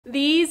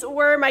These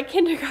were my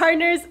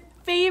kindergartners'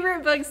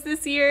 favorite books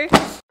this year.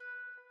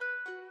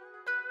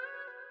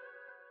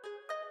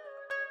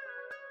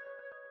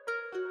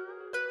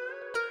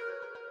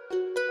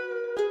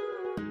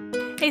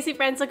 Hey sweet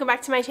friends, welcome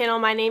back to my channel.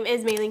 My name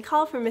is Maylene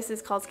Call from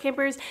Mrs. Call's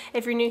Campers.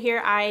 If you're new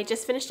here, I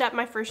just finished up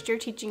my first year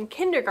teaching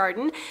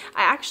kindergarten.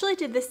 I actually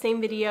did this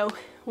same video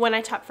when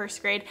I taught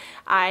first grade.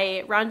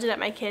 I rounded up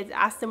my kids,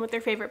 asked them what their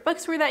favorite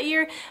books were that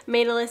year,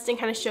 made a list and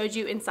kind of showed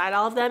you inside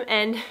all of them.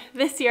 And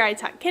this year I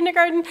taught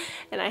kindergarten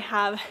and I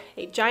have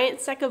a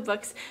giant stack of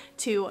books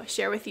to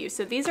share with you.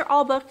 So these are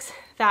all books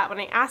that when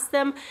I asked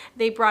them,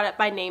 they brought up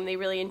by name. They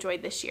really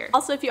enjoyed this year.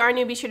 Also, if you are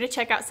new, be sure to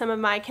check out some of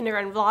my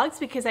kindergarten vlogs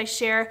because I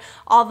share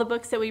all the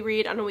books that we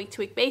read on a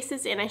week-to-week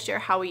basis and I share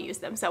how we use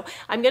them. So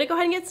I'm gonna go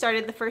ahead and get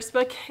started. The first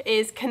book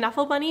is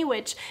Knuffle Bunny,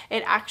 which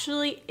it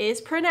actually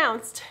is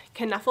pronounced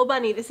Knuffle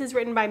Bunny. This is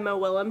written by Mo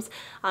Willems,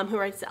 who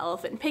writes the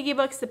Elephant and Piggy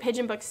books, the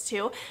Pigeon books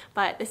too,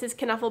 but this is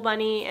Knuffle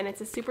Bunny and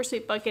it's a super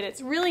sweet book and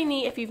it's really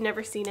neat if you've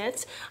never seen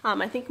it.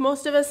 I think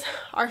most of us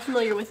are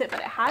familiar with it, but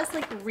it has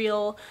like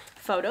real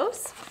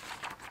photos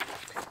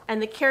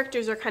and the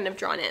characters are kind of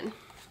drawn in.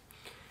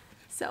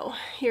 So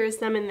here's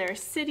them in their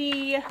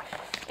city,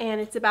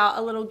 and it's about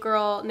a little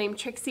girl named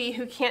Trixie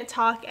who can't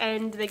talk,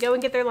 and they go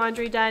and get their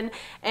laundry done,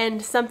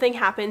 and something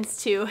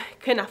happens to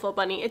Knuffle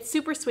Bunny. It's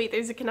super sweet.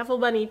 There's a Knuffle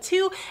Bunny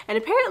 2, and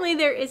apparently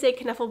there is a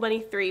Knuffle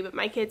Bunny 3, but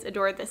my kids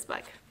adored this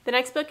book. The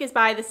next book is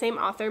by the same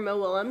author, Mo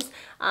Willems,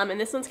 and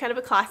this one's kind of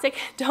a classic.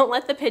 Don't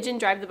Let the Pigeon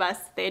Drive the Bus.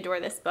 They adore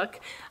this book,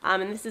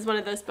 and this is one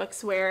of those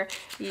books where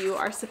you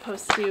are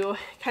supposed to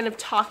kind of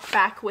talk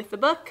back with the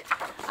book.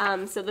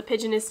 So the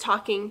pigeon is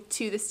talking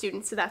to the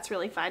students, so that's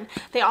really fun.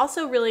 They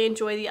also really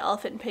enjoy the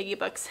Elephant and Piggy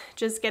books,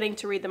 just getting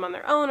to read them on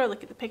their own or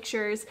look at the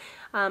pictures.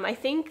 I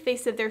think they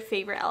said their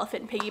favorite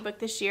Elephant and Piggy book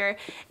this year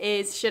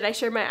is Should I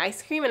Share My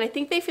Ice Cream? And I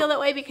think they feel that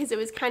way because it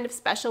was kind of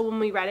special when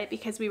we read it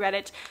because we read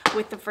it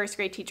with the first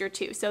grade teacher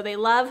too. So they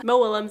love Mo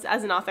Willems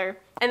as an author.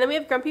 And then we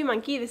have Grumpy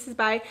Monkey. This is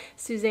by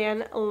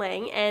Suzanne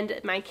Lang, and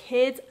my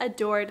kids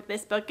adored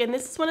this book. And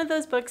this is one of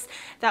those books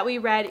that we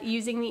read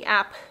using the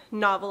app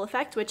Novel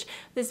Effect, which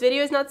this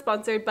video is not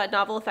sponsored, but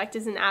Novel Effect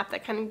is an app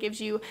that kind of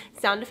gives you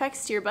sound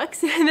effects to your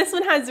books. And this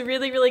one has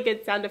really, really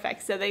good sound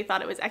effects, so they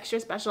thought it was extra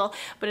special.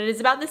 But it is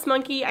about this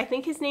monkey. I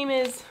think his name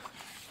is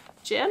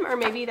Jim, or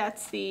maybe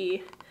that's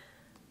the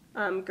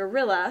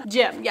gorilla.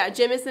 Jim. Yeah,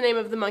 Jim is the name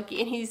of the monkey,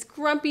 and he's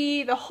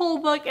grumpy the whole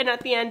book, and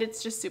at the end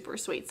it's just super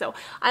sweet. So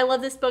I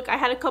love this book. I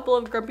had a couple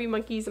of grumpy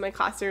monkeys in my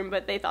classroom,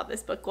 but they thought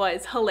this book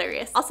was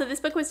hilarious. Also,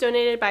 this book was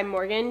donated by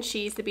Morgan.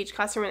 She's the Beach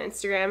Classroom on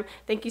Instagram.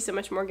 Thank you so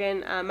much,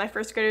 Morgan. My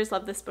first graders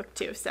love this book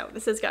too, so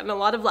this has gotten a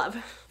lot of love.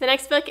 The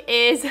next book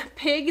is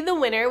Pig the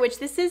Winner, which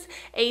this is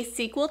a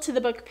sequel to the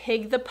book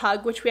Pig the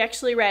Pug, which we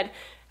actually read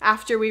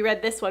after we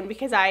read this one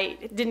because I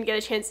didn't get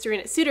a chance to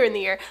read it sooner in the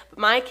year, but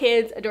my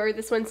kids adored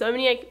this one. So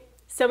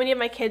many of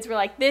my kids were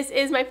like, this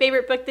is my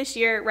favorite book this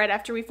year. Right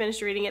after we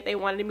finished reading it, they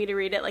wanted me to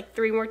read it like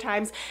 3 more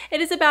times. It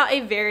is about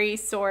a very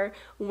sore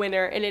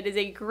winner, and it is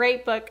a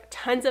great book,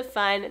 tons of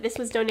fun. This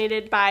was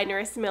donated by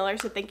Narissa Miller,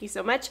 so thank you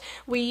so much.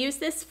 We use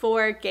this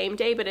for game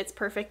day, but it's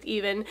perfect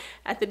even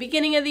at the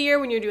beginning of the year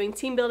when you're doing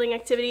team building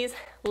activities.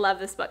 Love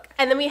this book.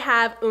 And then we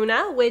have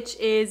Una, which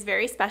is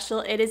very special.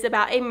 It is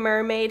about a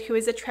mermaid who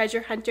is a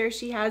treasure hunter.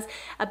 She has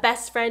a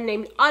best friend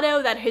named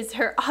Otto that is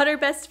her otter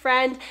best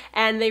friend,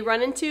 and they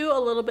run into a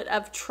little bit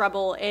of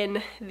trouble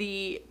in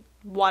the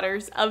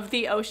waters of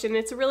the ocean.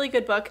 It's a really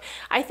good book.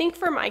 I think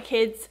for my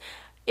kids,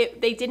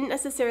 they didn't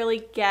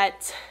necessarily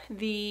get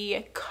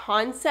the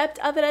concept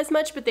of it as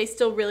much, but they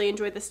still really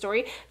enjoyed the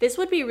story. This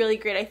would be really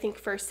great, I think,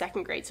 for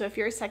 2nd grade. So if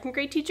you're a 2nd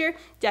grade teacher,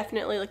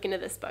 definitely look into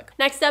this book.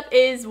 Next up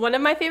is one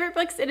of my favorite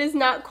books. It is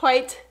Not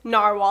Quite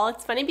Narwhal.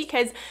 It's funny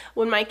because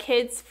when my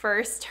kids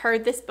first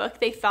heard this book,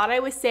 they thought I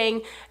was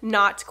saying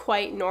not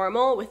quite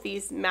normal with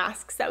these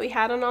masks that we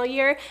had on all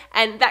year,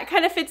 and that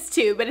kind of fits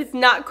too, but it's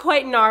Not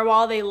Quite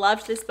Narwhal. They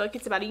loved this book.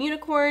 It's about a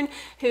unicorn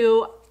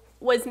who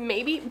was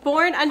maybe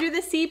born under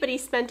the sea, but he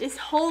spent his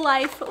whole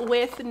life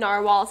with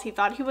narwhals. He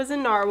thought he was a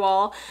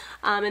narwhal,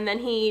 and then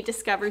he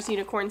discovers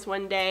unicorns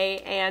one day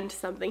and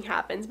something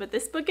happens. But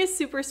this book is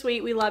super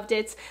sweet. We loved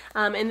it,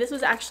 and this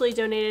was actually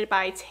donated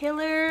by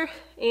Taylor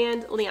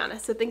and Liana,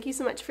 so thank you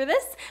so much for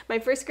this. My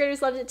first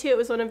graders loved it too. It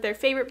was one of their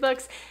favorite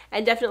books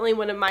and definitely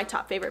one of my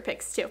top favorite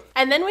picks too.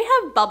 And then we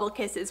have Bubble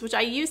Kisses, which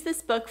I used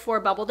this book for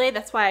Bubble Day.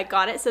 That's why I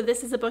got it. So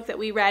this is a book that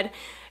we read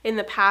in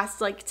the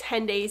past like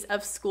 10 days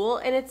of school,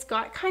 and it's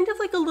got kind of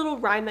like a little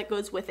rhyme that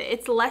goes with it.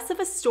 It's less of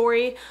a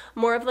story,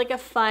 more of like a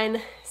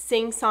fun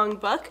sing-song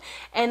book,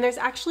 and there's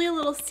actually a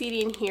little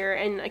CD in here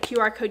and a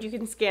QR code you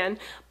can scan,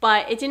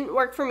 but it didn't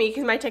work for me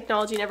because my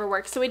technology never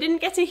works, so we didn't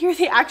get to hear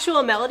the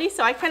actual melody,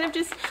 so I kind of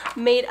just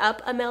made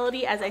up a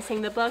melody as I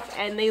sang the book,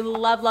 and they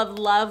love, love,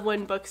 love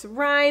when books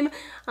rhyme.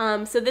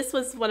 So this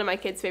was one of my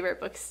kids' favorite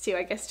books too,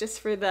 I guess, just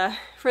for the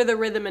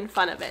rhythm and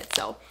fun of it.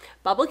 So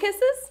Bubble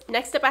Kisses.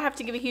 Next up, I have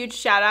to give a huge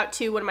shout out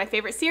to one of my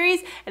favorite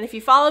series, and if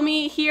you follow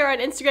me here on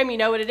Instagram, you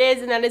know what it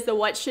is, and that is the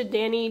What Should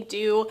Danny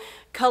Do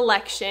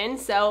collection.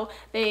 So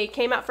they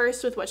came out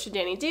first with What Should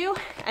Danny Do?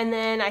 And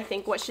then I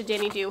think What Should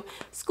Danny Do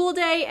School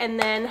Day? And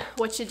then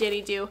What Should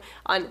Danny Do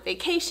on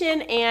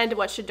Vacation? And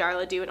What Should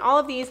Darla Do? And all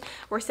of these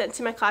were sent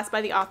to my class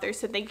by the authors,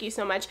 so thank you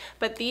so much.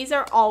 But these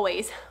are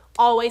always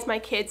my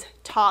kids'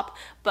 top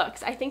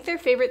books. I think their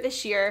favorite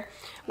this year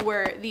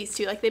were these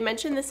two. Like, they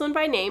mentioned this one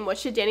by name, What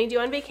Should Danny Do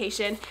on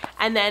Vacation?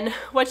 And then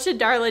What Should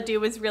Darla Do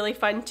was really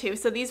fun too.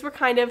 So these were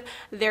kind of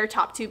their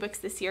top 2 books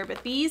this year.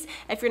 But these,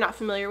 if you're not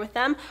familiar with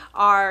them,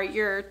 are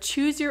your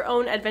choose your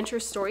own adventure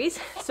stories.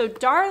 So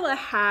Darla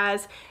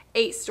has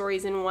 8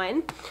 stories in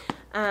one.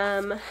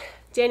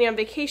 Danny on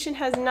Vacation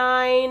has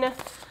 9.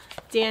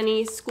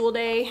 Danny's School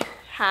Day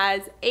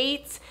has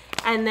 8.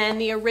 And then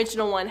the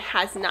original one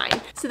has 9.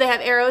 So they have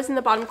arrows in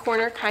the bottom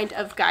corner kind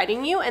of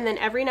guiding you, and then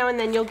every now and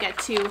then you'll get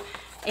to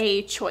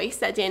a choice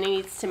that Danny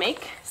needs to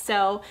make.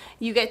 So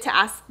you get to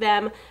ask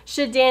them,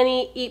 should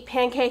Danny eat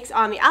pancakes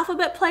on the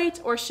alphabet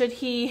plate, or should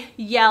he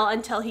yell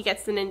until he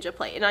gets the ninja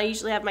plate? And I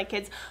usually have my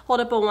kids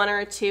hold up a 1 or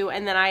a 2,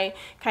 and then I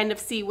kind of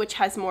see which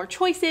has more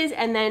choices,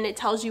 and then it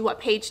tells you what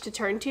page to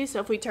turn to.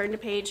 So if we turn to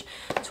page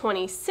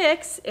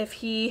 26, if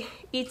he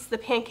eats the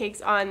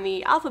pancakes on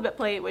the alphabet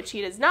plate, which he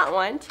does not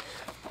want,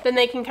 then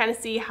they can kind of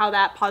see how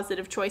that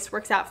positive choice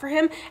works out for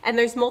him. And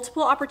there's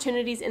multiple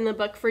opportunities in the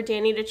book for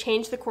Danny to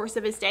change the course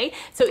of his day.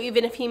 So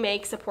even if he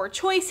makes a poor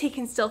choice, he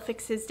can still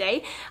fix his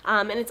day.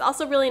 And it's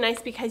also really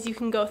nice because you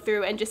can go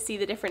through and just see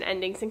the different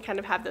endings and kind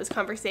of have those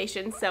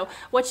conversations. So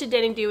What Should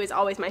Danny Do is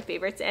always my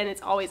favorites, and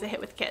it's always a hit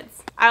with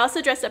kids. I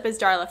also dressed up as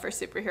Darla for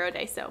Superhero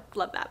Day, so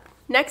love that.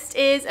 Next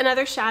is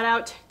another shout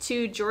out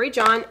to Jory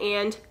John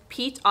and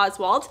Pete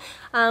Oswald.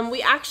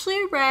 We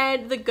actually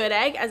read The Good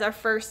Egg as our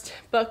first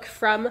book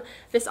from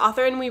this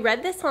author, and we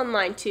read this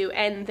online too,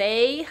 and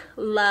they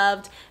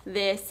loved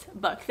this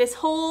book. This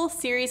whole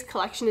series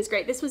collection is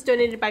great. This was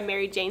donated by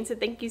Mary Jane, so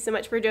thank you so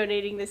much for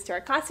donating this to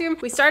our classroom.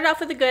 We started off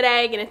with The Good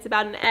Egg, and it's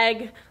about an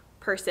egg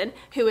person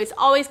who is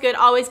always good,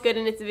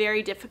 and it's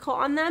very difficult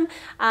on them.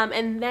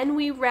 And then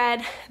we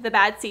read The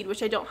Bad Seed,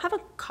 which I don't have a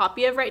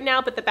copy of right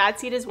now, but The Bad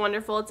Seed is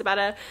wonderful. It's about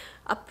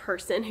a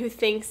person who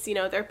thinks, you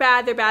know, they're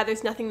bad,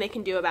 there's nothing they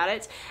can do about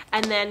it.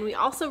 And then we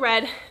also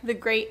read The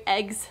Great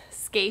Eggs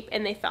Escape,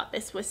 and they thought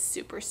this was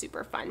super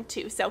fun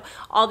too. So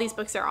all these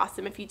books are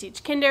awesome. If you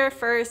teach kinder,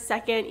 first,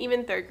 second,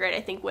 even third grade, I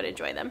think would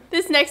enjoy them.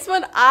 This next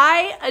one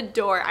I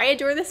adore. I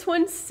adore this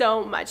one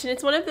so much, and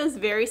it's one of those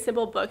very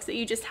simple books that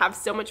you just have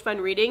so much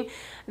fun reading.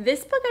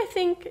 This book, I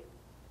think,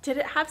 did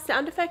it have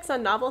sound effects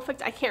on Novel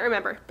Effect? I can't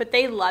remember, but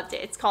they loved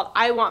it. It's called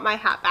I Want My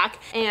Hat Back,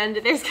 and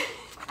there's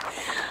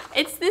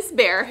it's this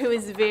bear who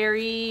is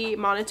very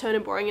monotone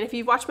and boring, and if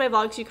you've watched my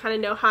vlogs, you kind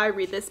of know how I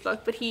read this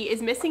book, but he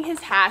is missing his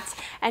hat,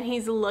 and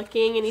he's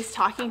looking and he's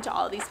talking to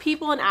all these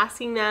people and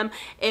asking them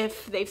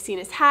if they've seen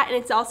his hat. And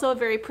it's also a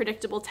very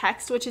predictable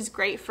text, which is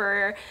great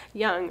for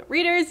young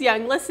readers,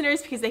 young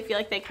listeners, because they feel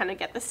like they kind of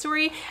get the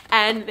story.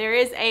 And there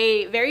is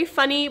a very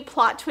funny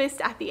plot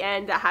twist at the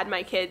end that had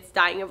my kids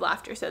dying of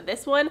laughter. So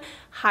this one,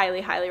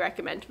 highly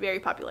recommend. Very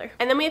popular.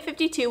 And then we have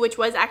 52, which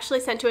was actually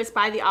sent to us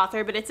by the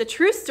author, but it's a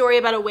true story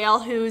about a whale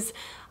whose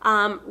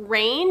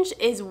range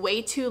is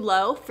way too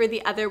low for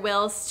the other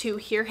whales to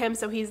hear him.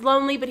 So he's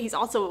lonely, but he's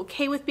also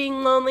okay with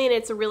being lonely, and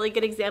it's a really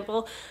good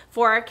example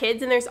for our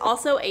kids. And there's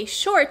also a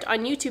short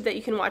on YouTube that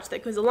you can watch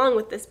that goes along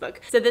with this book.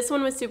 So this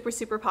one was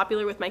super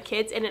popular with my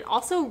kids, and it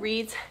also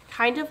reads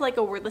kind of like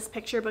a wordless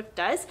picture book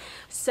does.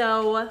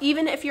 So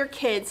even if your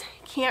kids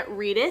can't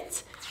read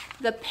it,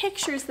 the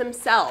pictures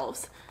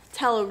themselves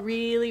tell a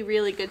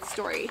really good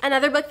story.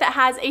 Another book that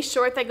has a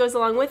short that goes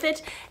along with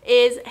it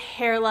is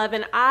Hair Love,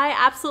 and I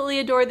absolutely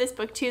adore this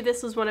book too.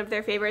 This was one of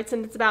their favorites,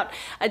 and it's about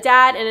a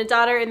dad and a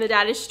daughter, and the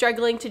dad is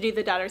struggling to do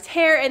the daughter's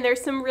hair, and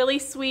there's some really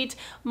sweet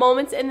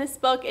moments in this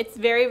book. It's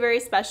very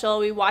special.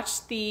 We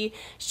watched the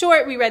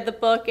short, we read the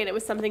book, and it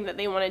was something that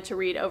they wanted to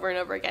read over and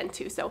over again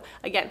too. So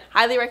again,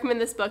 highly recommend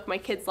this book. My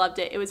kids loved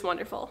it. It was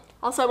wonderful.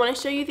 Also, I want to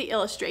show you the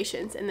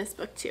illustrations in this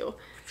book too.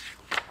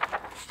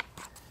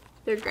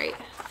 They're great.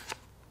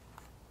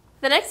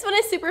 The next one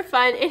is super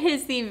fun. It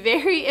is The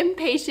Very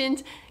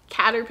Impatient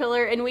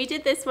Caterpillar, and we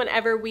did this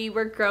whenever we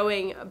were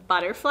growing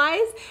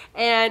butterflies,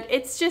 and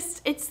it's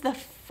the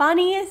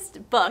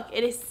funniest book.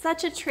 It is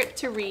such a trip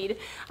to read,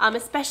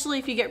 especially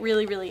if you get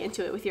really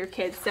into it with your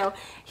kids. So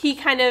he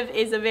kind of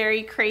is a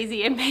very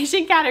crazy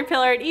impatient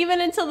caterpillar, and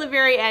even until the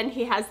very end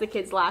he has the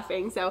kids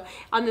laughing. So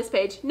on this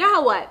page,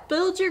 now what?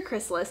 Build your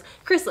chrysalis.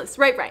 Chrysalis,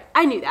 right,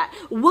 I knew that.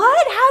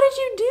 What? How did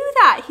you do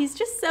that? He's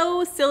just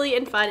so silly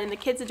and fun, and the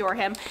kids adore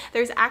him.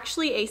 There's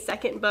actually a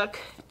second book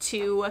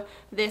to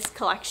this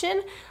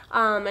collection,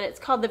 and it's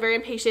called The Very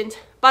Impatient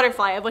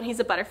Butterfly, of when he's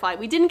a butterfly.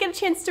 We didn't get a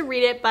chance to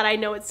read it, but I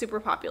know it's super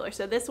popular,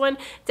 so this one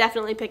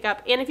definitely pick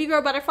up, and if you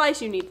grow butterflies,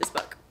 you need this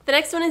book. The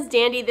next one is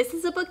Dandy. This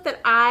is a book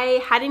that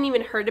I hadn't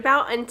even heard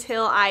about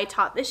until I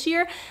taught this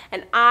year,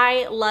 and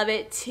I love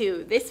it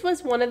too. This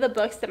was one of the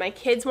books that my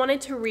kids wanted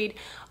to read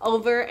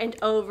over and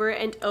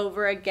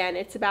over again.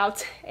 It's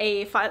about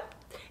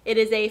it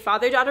is a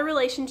father-daughter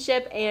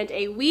relationship, and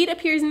a weed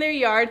appears in their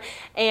yard,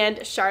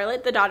 and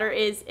Charlotte, the daughter,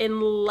 is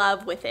in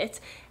love with it.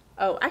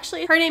 Oh,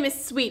 actually, her name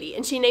is Sweetie,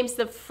 and she names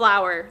the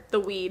flower, the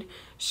weed,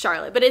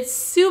 Charlotte. But it's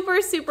super,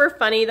 super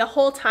funny. The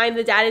whole time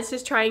the dad is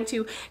just trying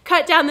to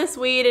cut down this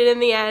weed, and in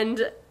the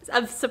end,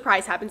 a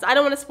surprise happens. I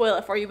don't want to spoil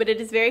it for you, but it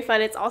is very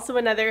fun. It's also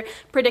another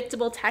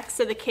predictable text,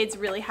 so the kids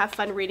really have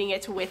fun reading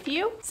it with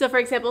you. So for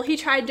example, he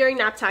tried during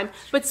nap time,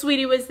 but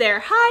Sweetie was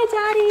there. Hi,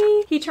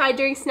 Daddy. He tried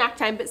during snack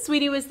time, but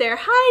Sweetie was there.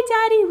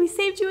 Hi, Daddy. We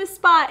saved you a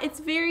spot.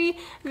 It's very,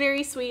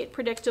 very sweet,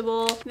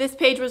 predictable. This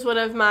page was one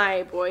of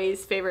my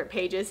boys' favorite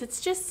pages.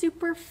 It's just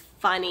super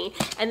funny.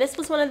 And this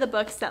was one of the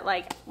books that,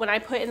 like, when I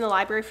put in the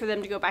library for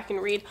them to go back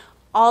and read,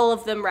 all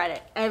of them read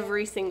it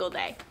every single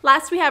day.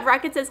 Last, we have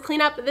Rocket Says Clean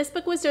Up. This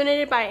book was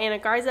donated by Anna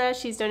Garza.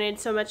 She's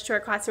donated so much to our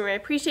classroom. I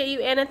appreciate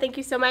you, Anna. Thank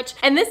you so much.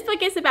 And this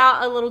book is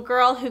about a little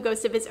girl who goes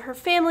to visit her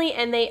family,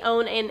 and they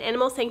own an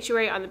animal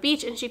sanctuary on the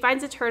beach, and she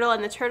finds a turtle,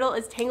 and the turtle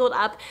is tangled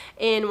up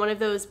in one of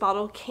those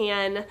bottle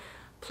can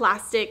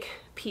plastic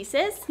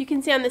pieces. You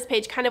can see on this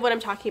page kind of what I'm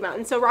talking about.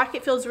 And so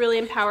Rocket feels really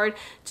empowered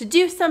to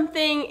do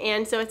something,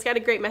 and so it's got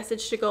a great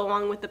message to go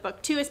along with the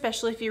book too,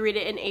 especially if you read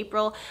it in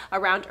April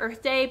around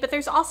Earth Day. But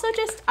there's also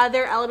just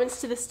other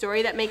elements to the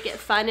story that make it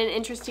fun and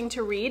interesting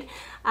to read.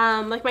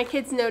 Like my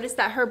kids noticed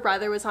that her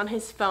brother was on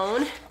his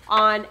phone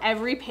on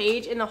every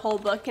page in the whole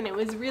book, and it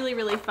was really,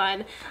 really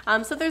fun.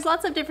 So there's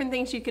lots of different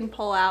things you can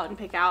pull out and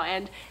pick out,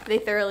 and they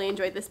thoroughly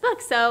enjoyed this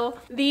book. So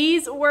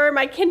these were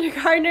my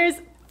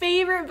kindergartners'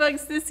 favorite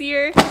books this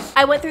year.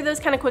 I went through those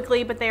kind of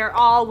quickly, but they are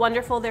all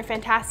wonderful. They're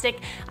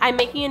fantastic. I'm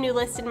making a new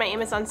list in my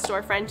Amazon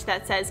storefront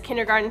that says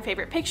kindergarten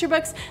favorite picture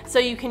books, so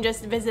you can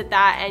just visit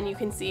that and you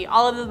can see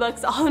all of the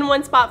books all in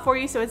one spot for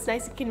you, so it's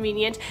nice and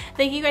convenient.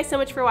 Thank you guys so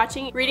much for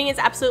watching. Reading is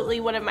absolutely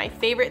one of my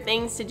favorite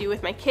things to do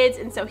with my kids,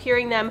 and so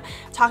hearing them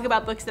talk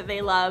about books that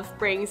they love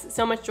brings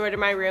so much joy to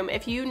my room.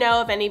 If you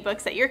know of any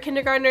books that your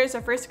kindergartners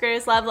or first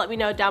graders love, let me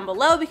know down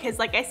below, because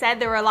like I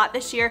said, there were a lot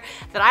this year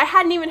that I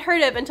hadn't even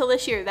heard of until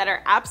this year that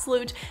are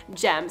absolute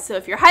gems. So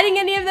if you're hiding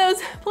any of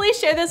those, please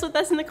share this with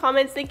us in the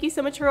comments. Thank you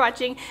so much for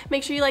watching.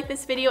 Make sure you like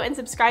this video and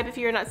subscribe if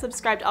you're not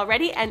subscribed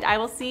already, and I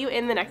will see you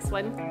in the next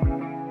one.